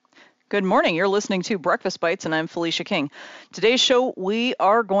Good morning. You're listening to Breakfast Bites, and I'm Felicia King. Today's show, we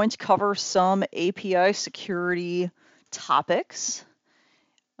are going to cover some API security topics,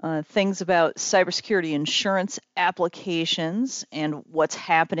 things about cybersecurity insurance applications, and what's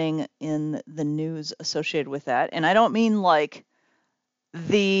happening in the news associated with that. And I don't mean like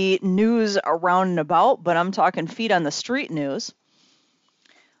the news around and about, but I'm talking feet on the street news.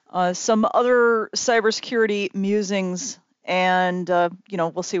 Some other cybersecurity musings, and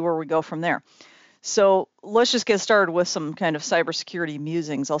we'll see where we go from there. So let's just get started with some kind of cybersecurity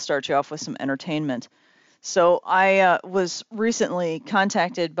musings. I'll start you off with some entertainment. So I was recently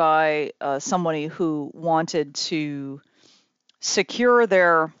contacted by somebody who wanted to secure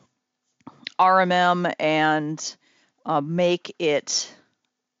their RMM and make it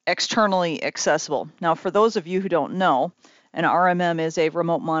externally accessible. Now, for those of you who don't know, an RMM is a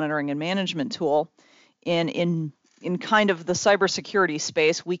remote monitoring and management tool. In kind of the cybersecurity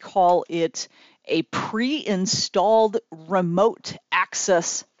space, we call it a pre-installed remote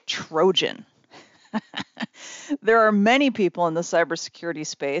access Trojan. There are many people in the cybersecurity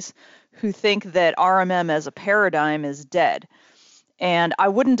space who think that RMM as a paradigm is dead, and I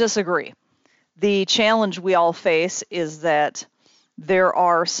wouldn't disagree. The challenge we all face is that there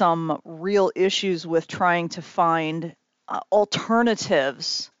are some real issues with trying to find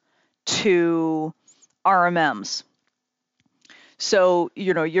alternatives to RMMs. So,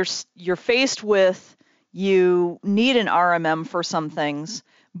 you're faced with, you need an RMM for some things,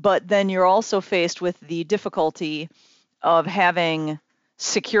 but then you're also faced with the difficulty of having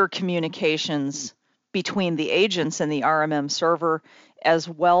secure communications between the agents and the RMM server, as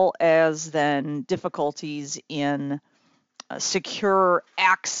well as then difficulties in secure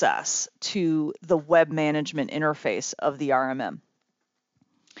access to the web management interface of the RMM.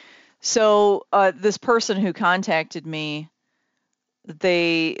 So this person who contacted me,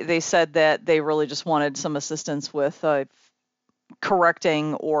 they said that they really just wanted some assistance with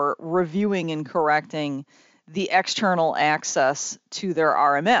correcting or reviewing and correcting the external access to their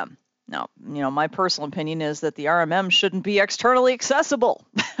RMM. Now, my personal opinion is that the RMM shouldn't be externally accessible,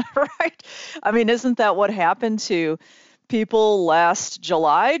 right? I mean, isn't that what happened to people last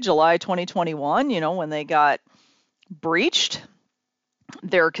July 2021, when they got breached?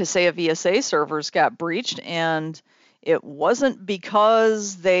 Their Kaseya VSA servers got breached, and it wasn't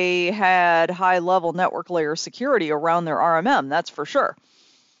because they had high-level network layer security around their RMM, that's for sure.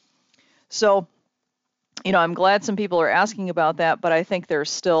 So, I'm glad some people are asking about that, but I think there's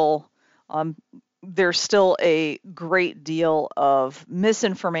still a great deal of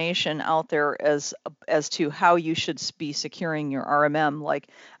misinformation out there as to how you should be securing your RMM. Like,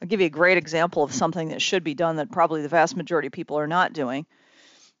 I'll give you a great example of something that should be done that probably the vast majority of people are not doing.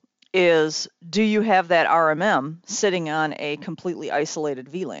 Is, do you have that RMM sitting on a completely isolated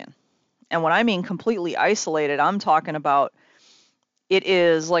VLAN? And when I mean completely isolated, I'm talking about it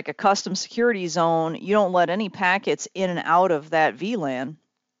is like a custom security zone. You don't let any packets in and out of that VLAN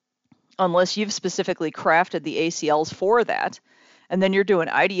unless you've specifically crafted the ACLs for that. And then you're doing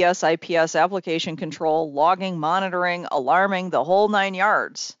IDS, IPS, application control, logging, monitoring, alarming, the whole 9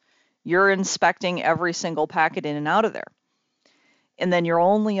 yards. You're inspecting every single packet in and out of there. And then you're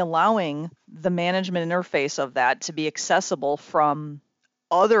only allowing the management interface of that to be accessible from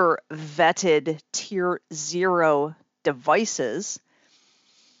other vetted tier 0 devices.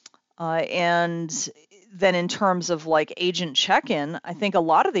 And then in terms of like agent check-in, I think a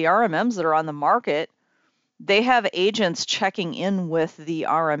lot of the RMMs that are on the market, they have agents checking in with the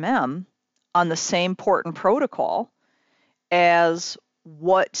RMM on the same port and protocol as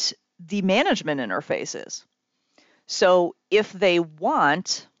what the management interface is. So if they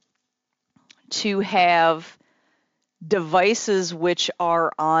want to have devices which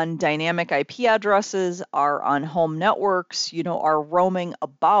are on dynamic IP addresses, are on home networks, are roaming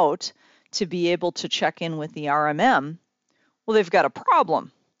about to be able to check in with the RMM, well, they've got a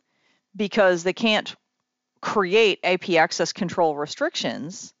problem because they can't create IP access control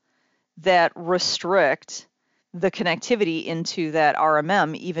restrictions that restrict the connectivity into that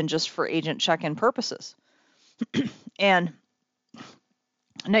RMM, even just for agent check-in purposes. And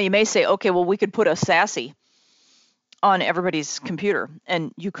now you may say, okay, well, we could put a SASE on everybody's computer,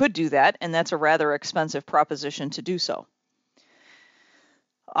 and you could do that, and that's a rather expensive proposition to do so.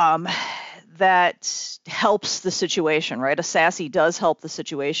 That helps the situation, right? A SASE does help the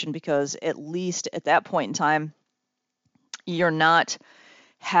situation because at least at that point in time, you're not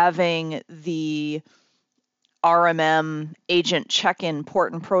having the RMM agent check-in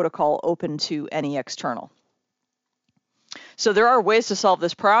port and protocol open to any external. So there are ways to solve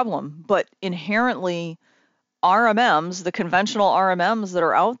this problem, but inherently RMMs, the conventional RMMs that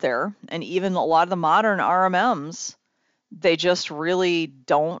are out there, and even a lot of the modern RMMs, they just really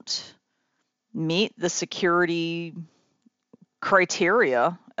don't meet the security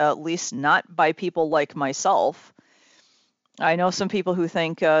criteria, at least not by people like myself. I know some people who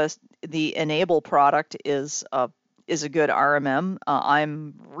think the Enable product is a good RMM.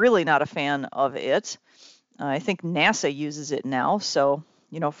 I'm really not a fan of it. I think NASA uses it now, so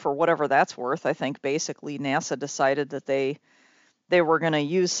for whatever that's worth, I think basically NASA decided that they were going to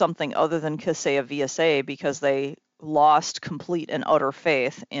use something other than Kaseya VSA because they lost complete and utter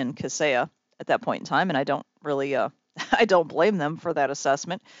faith in Kaseya at that point in time, and I don't really I don't blame them for that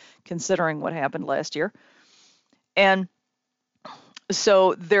assessment, considering what happened last year. And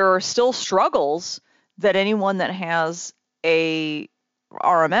so there are still struggles that anyone that has a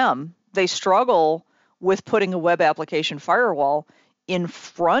RMM, they struggle with putting a web application firewall in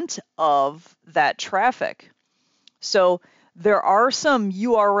front of that traffic. So there are some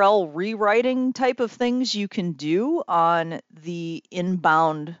URL rewriting type of things you can do on the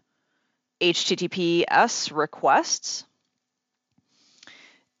inbound HTTPS requests,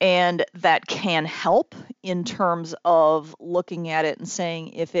 and that can help in terms of looking at it and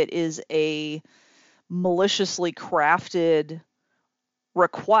saying if it is a maliciously crafted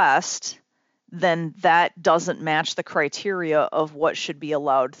request, then that doesn't match the criteria of what should be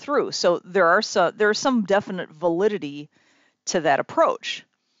allowed through. So there's some definite validity to that approach.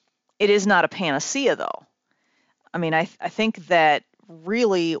 It is not a panacea, though. I mean, I think that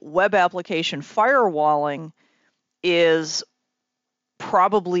really web application firewalling is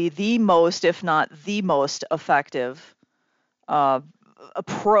probably the most, if not the most effective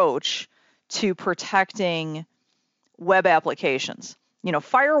approach to protecting web applications.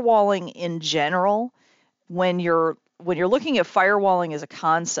 Firewalling in general, when you're looking at firewalling as a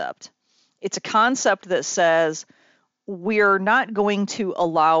concept, it's a concept that says we're not going to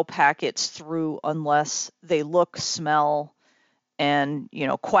allow packets through unless they look, smell, and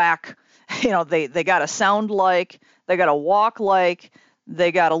quack. They got to sound like, they got to walk like,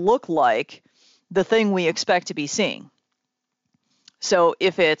 they got to look like the thing we expect to be seeing. So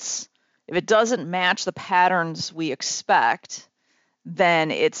if it doesn't match the patterns we expect, then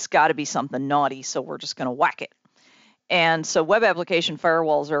it's got to be something naughty, so we're just going to whack it. And so web application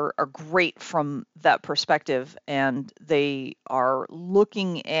firewalls are great from that perspective, and they are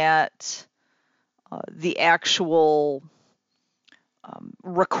looking at the actual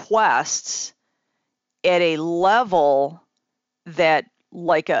requests at a level that,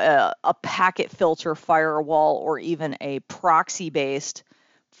 like a packet filter firewall or even a proxy-based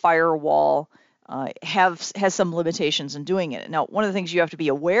firewall, has some limitations in doing it. Now, one of the things you have to be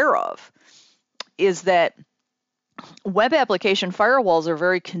aware of is that web application firewalls are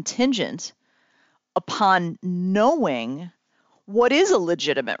very contingent upon knowing what is a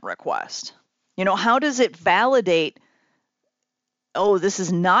legitimate request. How does it validate, oh, this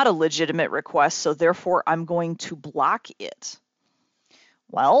is not a legitimate request, so therefore I'm going to block it?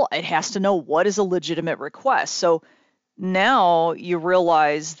 Well, it has to know what is a legitimate request. So now you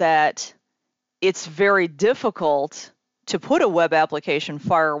realize that it's very difficult to put a web application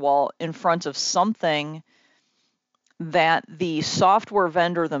firewall in front of something that the software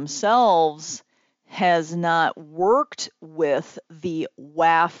vendor themselves has not worked with the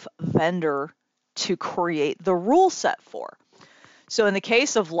WAF vendor to create the rule set for. So in the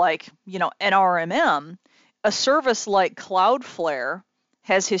case of NRMM, a service like Cloudflare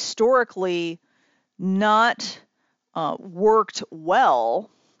has historically not worked well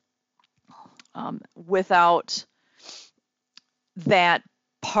without that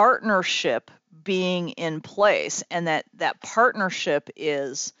partnership being in place, and that partnership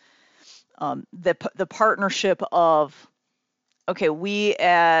is the partnership of, okay, we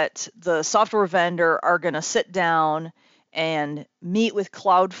at the software vendor are going to sit down and meet with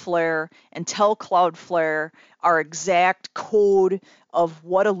Cloudflare and tell Cloudflare our exact code of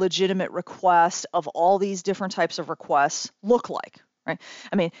what a legitimate request of all these different types of requests look like, right?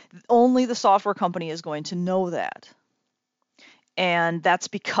 I mean, only the software company is going to know that. And that's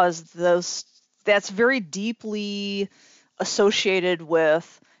because that's very deeply associated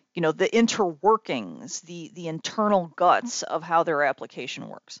with, the interworkings, the internal guts of how their application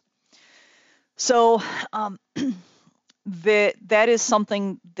works. So that is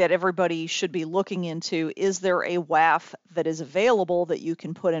something that everybody should be looking into. Is there a WAF that is available that you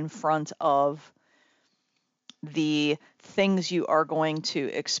can put in front of the things you are going to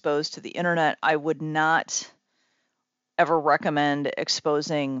expose to the internet? I would not ever recommend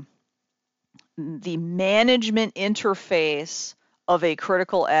exposing the management interface of a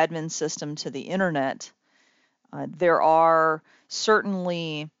critical admin system to the internet There are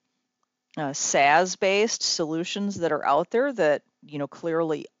certainly SaaS-based solutions that are out there that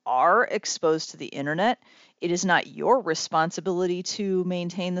clearly are exposed to the internet. It is not your responsibility to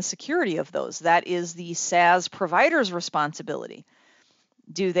maintain the security of those. That is the SaaS provider's responsibility.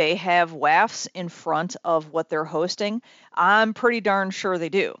 Do they have WAFs in front of what they're hosting? I'm pretty darn sure they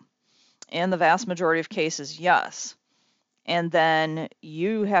do. In the vast majority of cases, yes. And then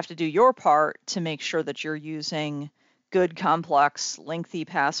you have to do your part to make sure that you're using good, complex, lengthy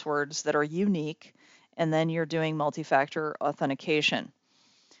passwords that are unique, and then you're doing multi-factor authentication.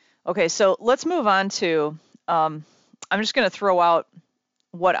 Okay, so let's move on to, I'm just going to throw out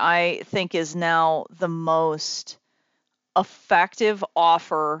what I think is now the most effective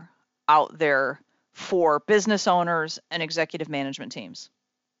offer out there for business owners and executive management teams.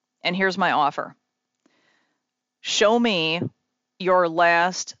 And here's my offer. Show me your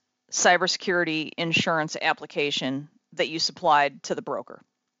last cybersecurity insurance application that you supplied to the broker.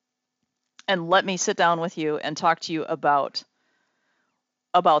 And let me sit down with you and talk to you about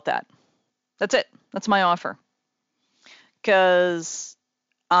that. That's it. That's my offer. Because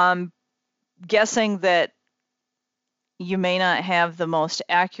I'm guessing that you may not have the most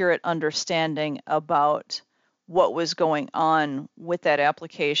accurate understanding about what was going on with that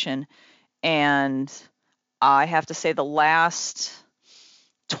application. And I have to say the last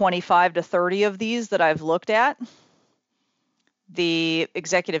 25 to 30 of these that I've looked at, the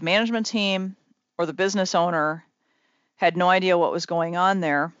executive management team or the business owner had no idea what was going on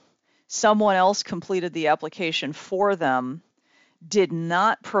there. Someone else completed the application for them, did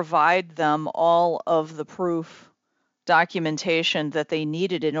not provide them all of the proof documentation that they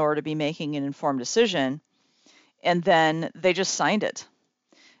needed in order to be making an informed decision, and then they just signed it.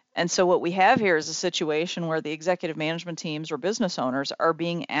 And so what we have here is a situation where the executive management teams or business owners are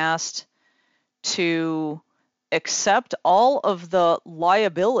being asked to accept all of the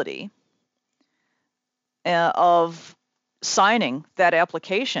liability of signing that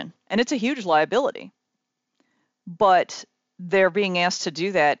application. And it's a huge liability. But they're being asked to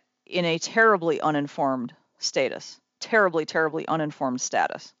do that in a terribly uninformed status. Terribly, terribly uninformed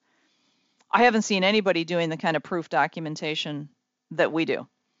status. I haven't seen anybody doing the kind of proof documentation that we do.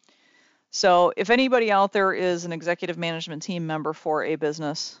 So if anybody out there is an executive management team member for a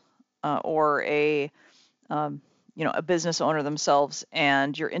business or a business owner themselves,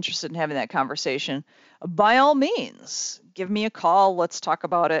 and you're interested in having that conversation, by all means, give me a call. Let's talk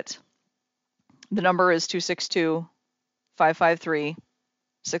about it. The number is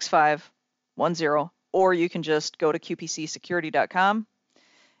 262-553-6510, or you can just go to qpcsecurity.com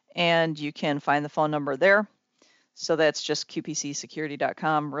and you can find the phone number there. So that's just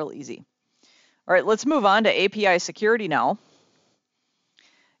qpcsecurity.com, real easy. All right, let's move on to API security now.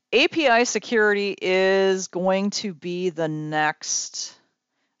 API security is going to be the next,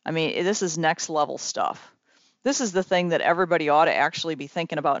 this is next level stuff. This is the thing that everybody ought to actually be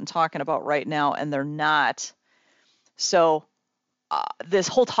thinking about and talking about right now, and they're not. So this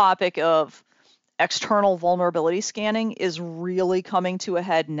whole topic of external vulnerability scanning is really coming to a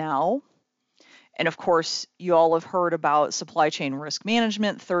head now. And of course, you all have heard about supply chain risk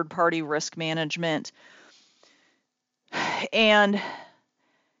management, third-party risk management. And,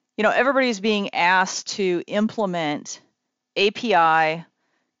 everybody's being asked to implement API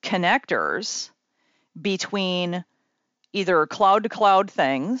connectors between either cloud-to-cloud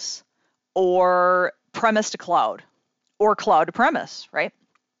things or premise-to-cloud or cloud-to-premise, right?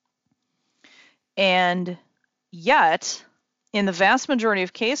 And yet, in the vast majority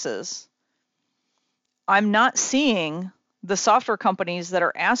of cases, I'm not seeing the software companies that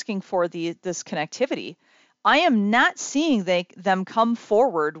are asking for this connectivity. I am not seeing them come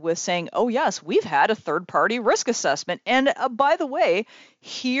forward with saying, oh, yes, we've had a third-party risk assessment. And by the way,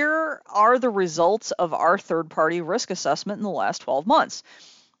 here are the results of our third-party risk assessment in the last 12 months.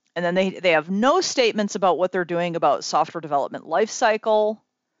 And then they have no statements about what they're doing about software development lifecycle.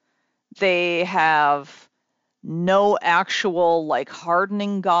 They have no actual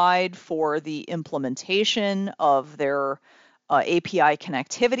hardening guide for the implementation of their API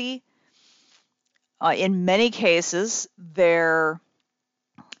connectivity. In many cases, their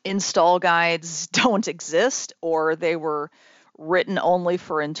install guides don't exist, or they were written only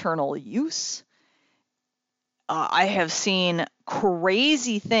for internal use. I have seen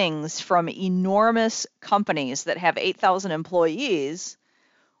crazy things from enormous companies that have 8,000 employees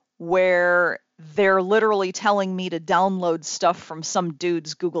where they're literally telling me to download stuff from some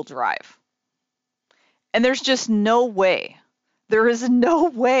dude's Google Drive. And there's just no way. There is no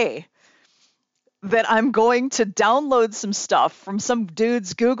way that I'm going to download some stuff from some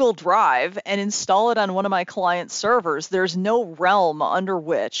dude's Google Drive and install it on one of my client servers. There's no realm under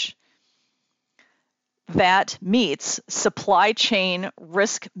which that meets supply chain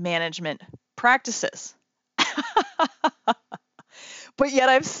risk management practices. But yet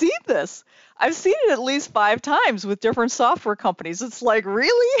I've seen this. I've seen it at least 5 times with different software companies. It's like,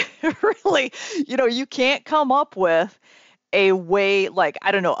 really? Really? You can't come up with a way, like,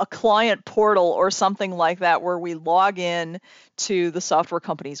 I don't know, a client portal or something like that where we log in to the software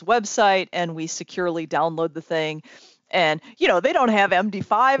company's website and we securely download the thing. And, they don't have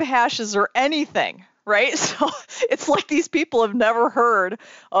MD5 hashes or anything, right? So it's like these people have never heard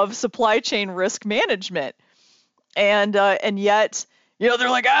of supply chain risk management. And yet, they're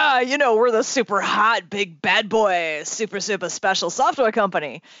like, we're the super hot, big bad boy, super special software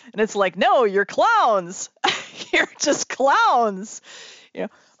company. And it's like, no, you're clowns. You're just clowns.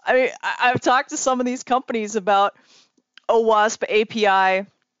 I mean, I've talked to some of these companies about OWASP API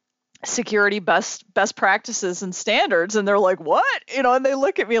security best practices and standards, and they're like, what? And they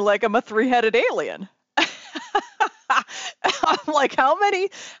look at me like I'm a 3-headed alien. I'm like, how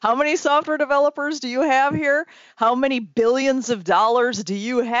many software developers do you have here? How many billions of dollars do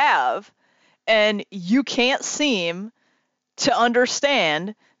you have? And you can't seem to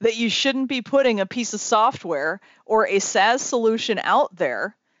understand that you shouldn't be putting a piece of software or a SaaS solution out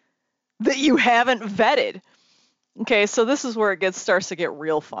there that you haven't vetted. Okay, so this is where it starts to get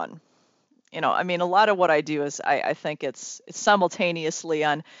real fun. I mean, a lot of what I do is I think it's simultaneously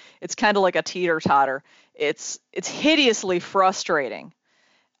it's kind of like a teeter-totter. It's hideously frustrating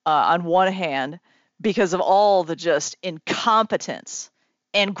on one hand because of all the just incompetence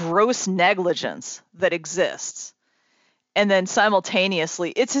and gross negligence that exists. And then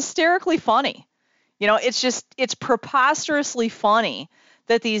simultaneously, it's hysterically funny. It's preposterously funny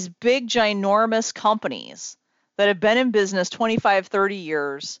that these big, ginormous companies that have been in business 25, 30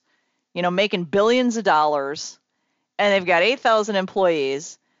 years, making billions of dollars, and they've got 8,000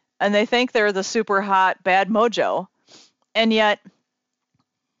 employees, and they think they're the super hot bad mojo. And yet,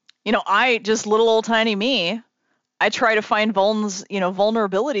 little old tiny me, I try to find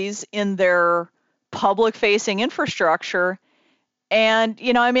vulnerabilities in their public-facing infrastructure. And,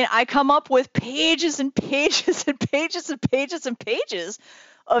 I come up with pages and pages and pages and pages and pages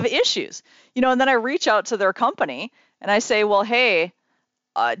of issues, and then I reach out to their company and I say, well, hey,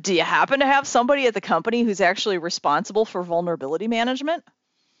 do you happen to have somebody at the company who's actually responsible for vulnerability management?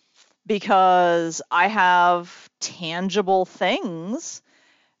 Because I have tangible things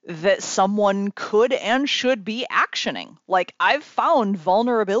that someone could and should be actioning. Like, I've found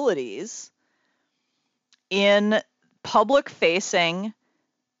vulnerabilities in public-facing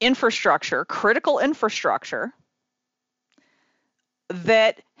infrastructure, critical infrastructure,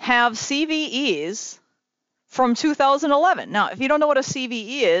 that have CVEs from 2011. Now, if you don't know what a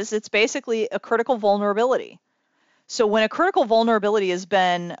CVE is, it's basically a critical vulnerability. So when a critical vulnerability has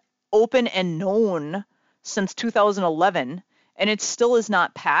been open and known since 2011, and it still is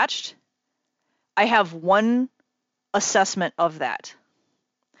not patched, I have one assessment of that.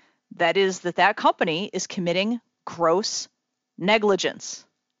 That is that company is committing gross negligence.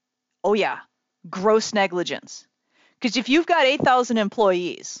 Oh yeah, gross negligence. Because if you've got 8,000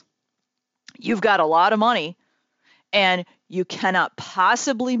 employees, you've got a lot of money, and you cannot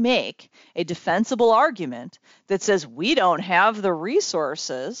possibly make a defensible argument that says we don't have the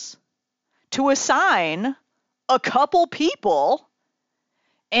resources to assign a couple people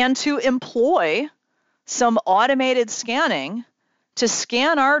and to employ some automated scanning to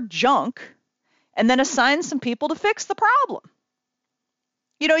scan our junk and then assign some people to fix the problem.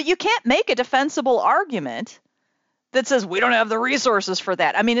 You can't make a defensible argument that says we don't have the resources for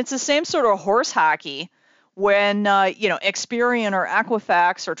that. I mean, it's the same sort of horse hockey when, Experian or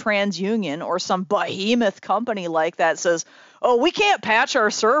Equifax or TransUnion or some behemoth company like that says, oh, we can't patch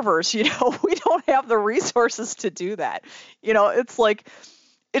our servers. We don't have the resources to do that. It's like,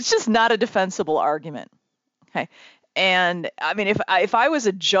 it's just not a defensible argument. Okay. And I mean, if I was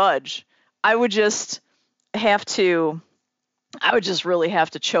a judge, I would just really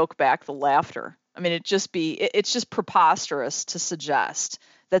have to choke back the laughter. I mean, it's just preposterous to suggest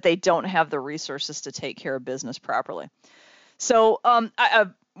that they don't have the resources to take care of business properly. So I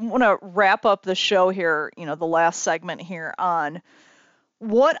want to wrap up the show here, the last segment here, on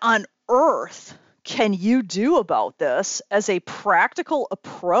what on earth can you do about this as a practical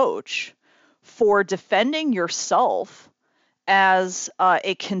approach for defending yourself as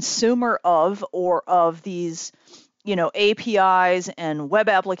a consumer of these APIs and web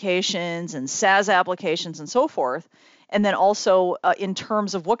applications and SaaS applications and so forth. And then also in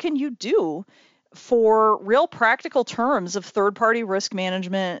terms of what can you do for real practical terms of third-party risk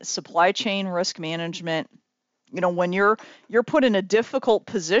management, supply chain risk management. When you're put in a difficult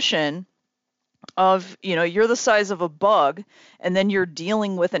position of, you're the size of a bug, and then you're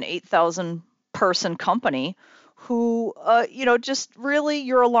dealing with an 8,000 person company who, just really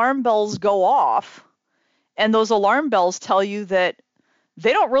your alarm bells go off, and those alarm bells tell you that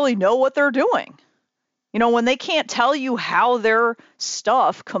they don't really know what they're doing. When they can't tell you how their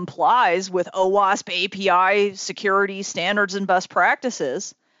stuff complies with OWASP API security standards and best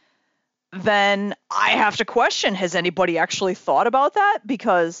practices, then I have to question, has anybody actually thought about that?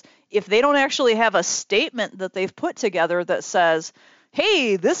 Because if they don't actually have a statement that they've put together that says,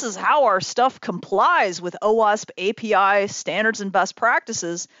 hey, this is how our stuff complies with OWASP API standards and best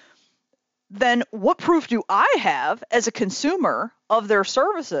practices, then what proof do I have as a consumer of their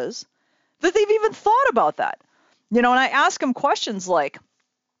services that they've even thought about that? And I ask them questions like,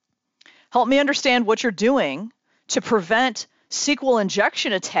 help me understand what you're doing to prevent SQL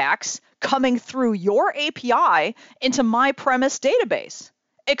injection attacks coming through your API into my premise database.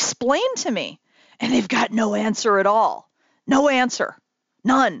 Explain to me. And they've got no answer at all. No answer.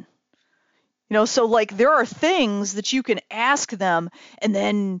 None. So there are things that you can ask them, and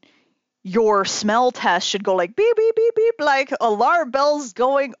then your smell test should go like beep, beep, beep, beep, like alarm bells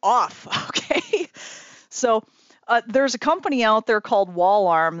going off. Okay. So there's a company out there called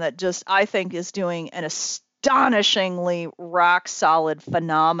Wallarm that just, I think, is doing an astonishingly rock solid,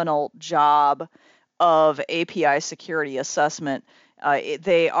 phenomenal job of API security assessment.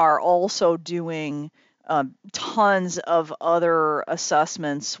 They are also doing tons of other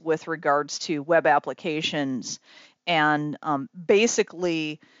assessments with regards to web applications. And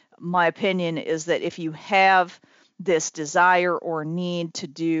basically, my opinion is that if you have this desire or need to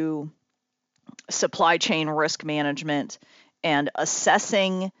do supply chain risk management and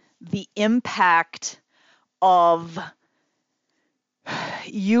assessing the impact of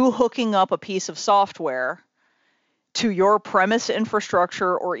you hooking up a piece of software to your premise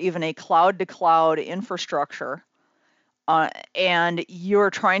infrastructure or even a cloud-to-cloud infrastructure, and you're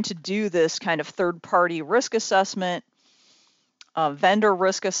trying to do this kind of third-party risk assessment, vendor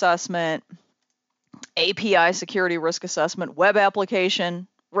risk assessment, API security risk assessment, web application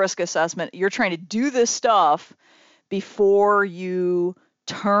risk assessment, you're trying to do this stuff before you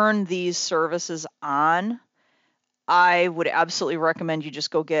turn these services on, I would absolutely recommend you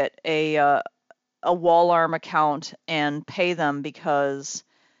just go get a Wallarm account and pay them, because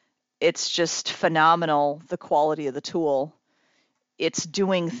it's just phenomenal, the quality of the tool. It's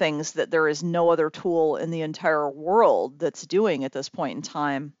doing things that there is no other tool in the entire world that's doing at this point in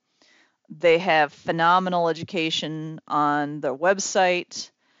time. They have phenomenal education on their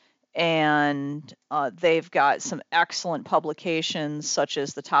website, and they've got some excellent publications such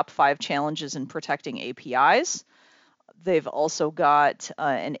as the top 5 challenges in protecting APIs. They've also got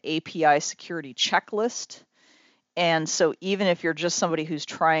an API security checklist. And so even if you're just somebody who's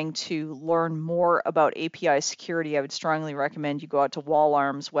trying to learn more about API security, I would strongly recommend you go out to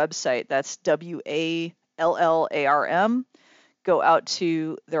Wallarm's website. That's WALLARM. Go out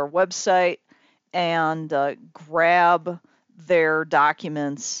to their website and grab their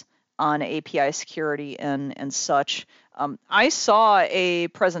documents on API security and such. I saw a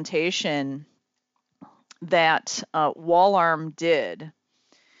presentation that Wallarm did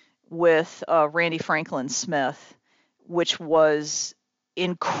with Randy Franklin Smith, which was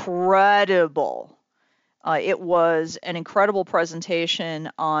incredible. It was an incredible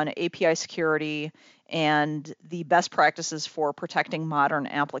presentation on API security and the best practices for protecting modern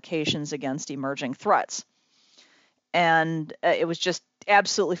applications against emerging threats. And it was just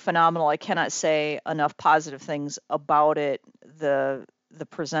absolutely phenomenal. I cannot say enough positive things about it. The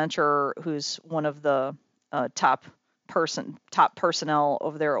presenter, who's one of the top personnel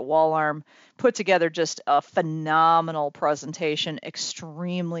over there at Wallarm, put together just a phenomenal presentation,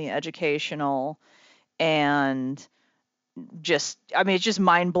 extremely educational, and just, it's just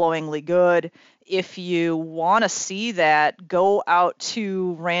mind-blowingly good. If you want to see that, go out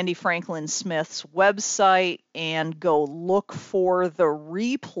to Randy Franklin Smith's website and go look for the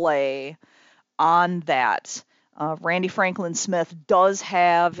replay on that. Randy Franklin Smith does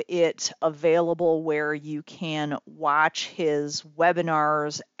have it available where you can watch his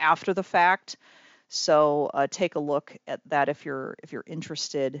webinars after the fact. So take a look at that if you're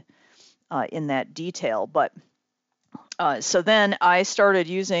interested in that detail. But so then I started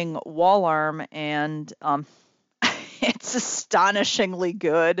using Wallarm, and it's astonishingly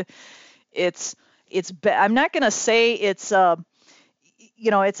good. I'm not going to say it's I'm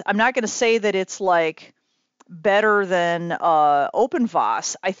not going to say that it's like better than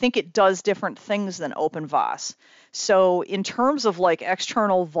OpenVAS. I think it does different things than OpenVAS. So in terms of like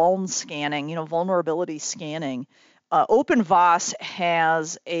external vuln scanning, vulnerability scanning, OpenVAS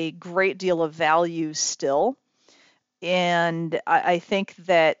has a great deal of value still. And I think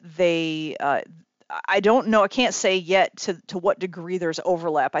that I don't know, I can't say yet to what degree there's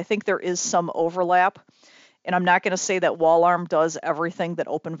overlap. I think there is some overlap. And I'm not going to say that WallArm does everything that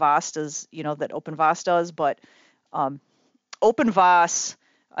OpenVAS does, but OpenVAS,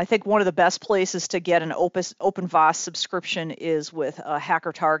 I think one of the best places to get an OpenVAS subscription is with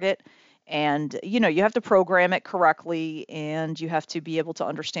HackerTarget. And, you have to program it correctly, and you have to be able to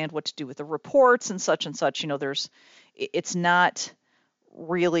understand what to do with the reports and such and such. It's not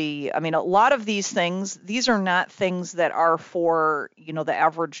really, a lot of these things, these are not things that are for, the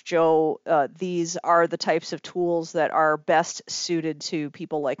average Joe. These are the types of tools that are best suited to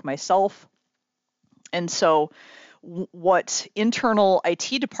people like myself. And so what internal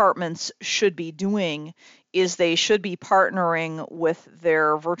IT departments should be doing is they should be partnering with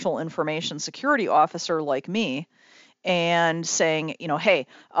their virtual information security officer like me and saying, hey,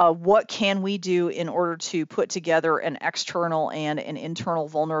 what can we do in order to put together an external and an internal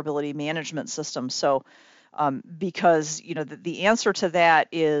vulnerability management system? So because, the answer to that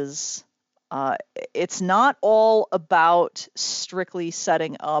is it's not all about strictly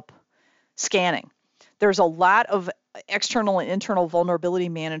setting up scanning. There's a lot of external and internal vulnerability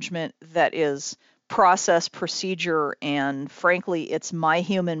management that is process, procedure, and frankly, it's my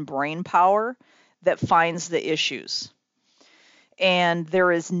human brain power that finds the issues. And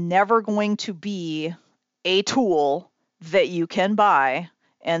there is never going to be a tool that you can buy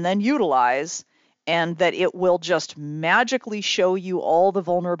and then utilize, and that it will just magically show you all the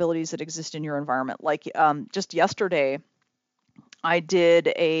vulnerabilities that exist in your environment. Like just yesterday, I did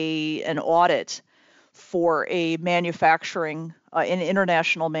an audit for an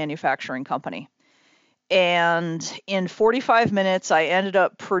international manufacturing company. And in 45 minutes, I ended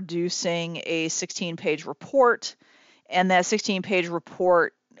up producing a 16-page report. And that 16-page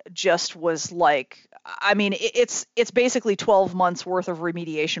report just was like, it's basically 12 months worth of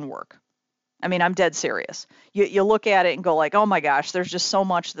remediation work. I'm dead serious. You look at it and go like, oh my gosh, there's just so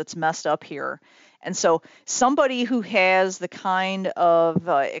much that's messed up here. And so somebody who has the kind of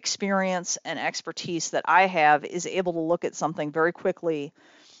experience and expertise that I have is able to look at something very quickly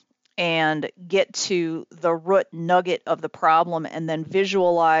and get to the root nugget of the problem and then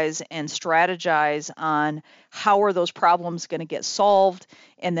visualize and strategize on how are those problems going to get solved,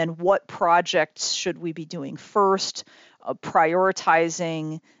 and then what projects should we be doing first,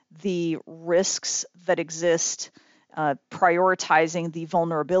 prioritizing the risks that exist, prioritizing the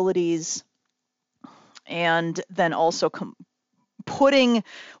vulnerabilities, and then also putting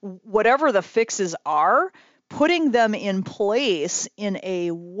whatever the fixes are, putting them in place in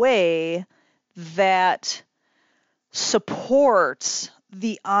a way that supports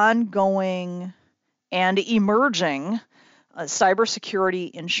the ongoing and emerging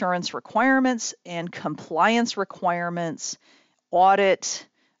cybersecurity insurance requirements and compliance requirements, audit,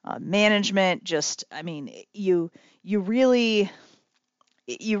 management. You really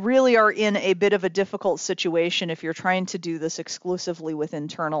are in a bit of a difficult situation if you're trying to do this exclusively with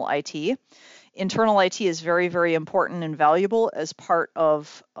internal IT. Internal IT is very, very important and valuable as part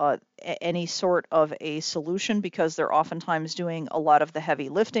of any sort of a solution, because they're oftentimes doing a lot of the heavy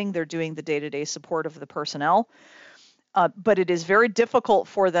lifting. They're doing the day-to-day support of the personnel. But it is very difficult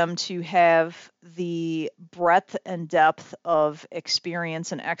for them to have the breadth and depth of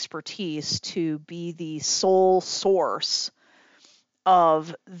experience and expertise to be the sole source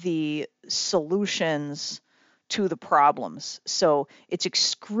of the solutions to the problems. So it's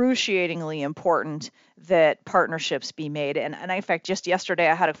excruciatingly important that partnerships be made. And in fact, just yesterday,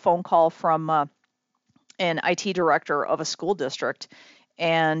 I had a phone call from an IT director of a school district,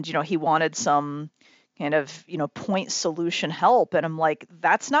 and he wanted some kind of point solution help, and I'm like,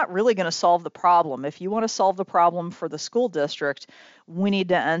 that's not really going to solve the problem. If you want to solve the problem for the school district, we need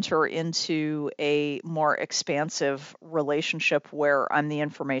to enter into a more expansive relationship where I'm the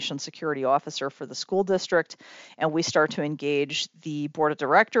information security officer for the school district, and we start to engage the board of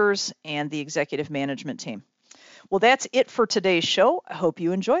directors and the executive management team. Well, that's it for today's show. I hope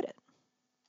you enjoyed it.